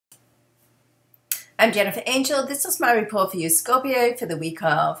I'm Jennifer Angel. This is my report for you, Scorpio, for the week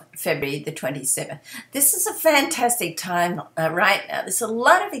of February the 27th. This is a fantastic time right now. There's a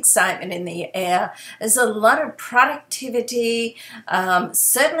lot of excitement in the air. There's a lot of productivity,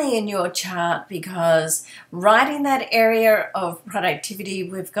 certainly in your chart, because right in that area of productivity,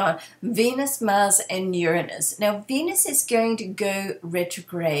 we've got Venus, Mars, and Uranus. Now, Venus is going to go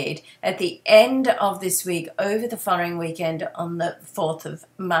retrograde at the end of this week, over the following weekend on the 4th of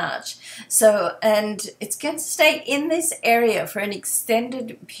March. And it's going to stay in this area for an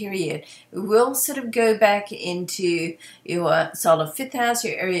extended period. It will sort of go back into your solar fifth house,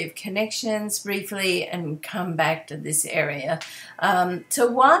 your area of connections briefly, and come back to this area.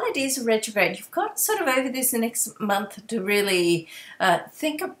 So while it is retrograde, you've got sort of over this next month to really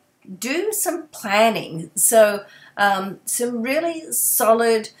do some planning. So some really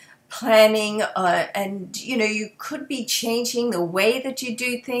solid planning, and you could be changing the way that you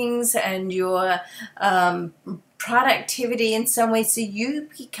do things and your productivity in some way, so you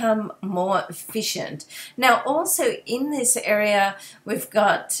become more efficient. Now, also in this area, we've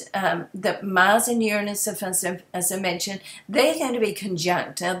got the Mars and Uranus, as I mentioned, they're going to be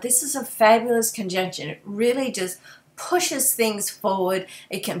conjunct. Now, this is a fabulous conjunction. It really just pushes things forward.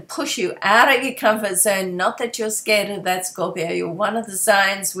 It can push you out of your comfort zone. Not that you're scared of that, Scorpio. You're one of the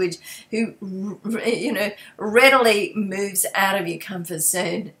signs who readily moves out of your comfort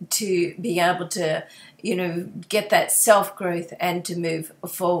zone to be able to get that self-growth and to move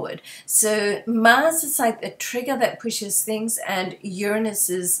forward. So Mars is like the trigger that pushes things, and Uranus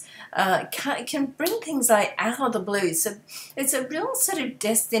is can bring things like out of the blue. So it's a real sort of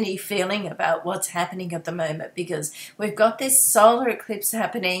destiny feeling about what's happening at the moment, because we've got this solar eclipse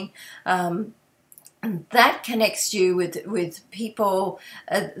happening. That connects you with people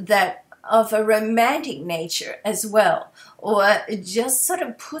that of a romantic nature as well, or just sort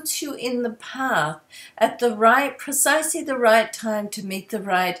of puts you in the path at precisely the right time to meet the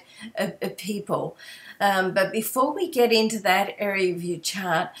right people. But before we get into that area of your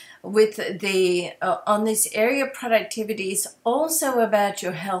chart, with the on this area of productivity is also about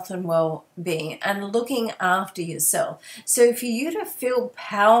your health and well-being and looking after yourself. So for you to feel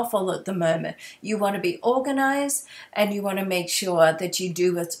powerful at the moment, you want to be organized and you want to make sure that you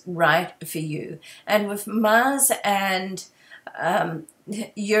do what's right for you. And with Mars and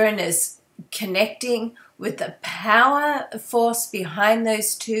Uranus connecting with the power force behind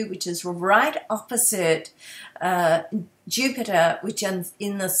those two, which is right opposite Jupiter, which is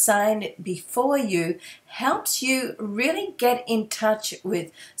in the sign before you, helps you really get in touch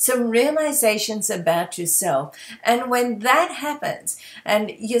with some realizations about yourself. And when that happens, and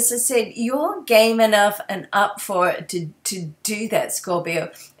as I said, you're game enough and up for it to do that,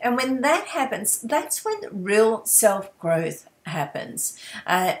 Scorpio. And when that happens, that's when real self-growth happens.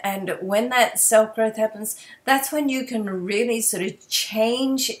 And when that self-growth happens, that's when you can really sort of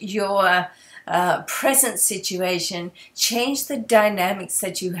change your present situation, change the dynamics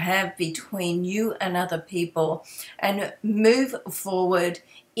that you have between you and other people, and move forward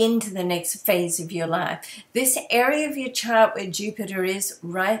into the next phase of your life. This area of your chart where Jupiter is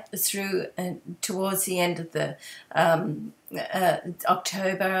right through towards the end of the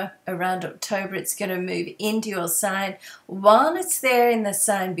October, around October, it's going to move into your sign. While it's there in the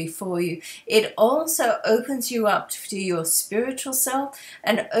sign before you, it also opens you up to your spiritual self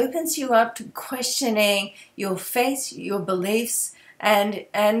and opens you up to questioning your faith, your beliefs,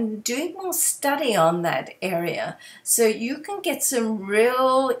 and doing more study on that area, so you can get some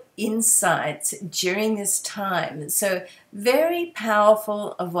real insights during this time. So very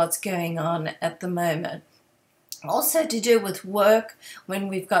powerful of what's going on at the moment. Also to do with work, when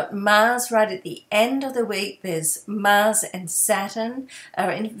we've got Mars right at the end of the week, there's Mars and Saturn are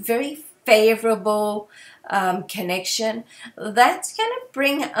in very favorable connection. That's going to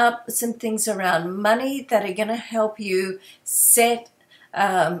bring up some things around money that are going to help you set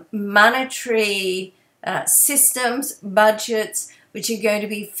monetary systems, budgets, which are going to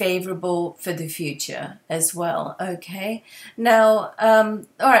be favorable for the future as well. Okay, now all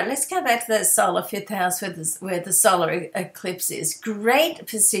right, let's go back to the solar fifth house where the solar eclipse is. Great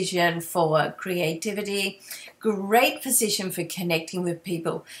position for creativity, great position for connecting with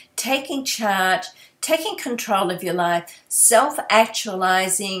people, taking charge, taking control of your life,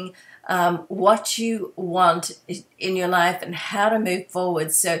 self-actualizing what you want in your life and how to move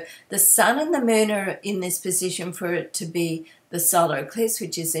forward. So the sun and the moon are in this position for it to be the solar eclipse,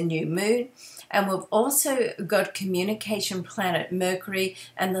 which is a new moon. And we've also got communication planet Mercury,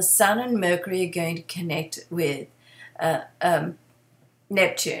 and the sun and Mercury are going to connect with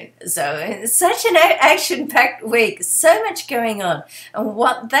Neptune. So it's such an action-packed week, so much going on. And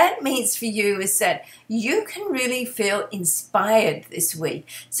what that means for you is that you can really feel inspired this week.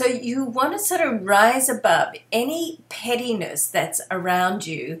 So you want to sort of rise above any pettiness that's around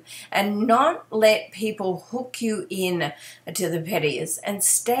you and not let people hook you in to the pettiness, and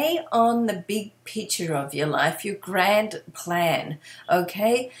stay on the big picture of your life, your grand plan,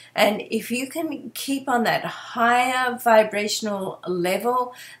 okay? And if you can keep on that higher vibrational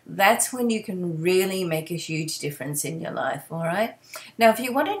level, that's when you can really make a huge difference in your life, all right? Now, if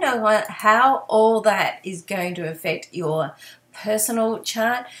you want to know how all that is going to affect your personal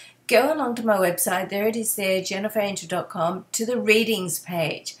chart, go along to my website. There it is there, jenniferangel.com, to the readings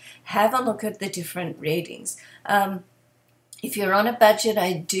page. Have a look at the different readings. If you're on a budget,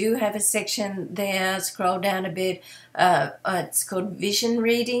 I do have a section there. Scroll down a bit. It's called Vision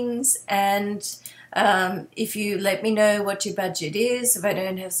Readings. And if you let me know what your budget is, if I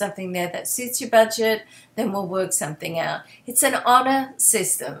don't have something there that suits your budget, then we'll work something out. It's an honor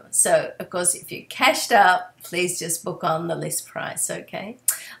system. So, of course, if you're cashed up, please just book on the list price, okay?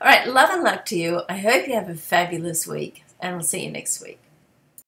 All right, love and luck to you. I hope you have a fabulous week, and we'll see you next week.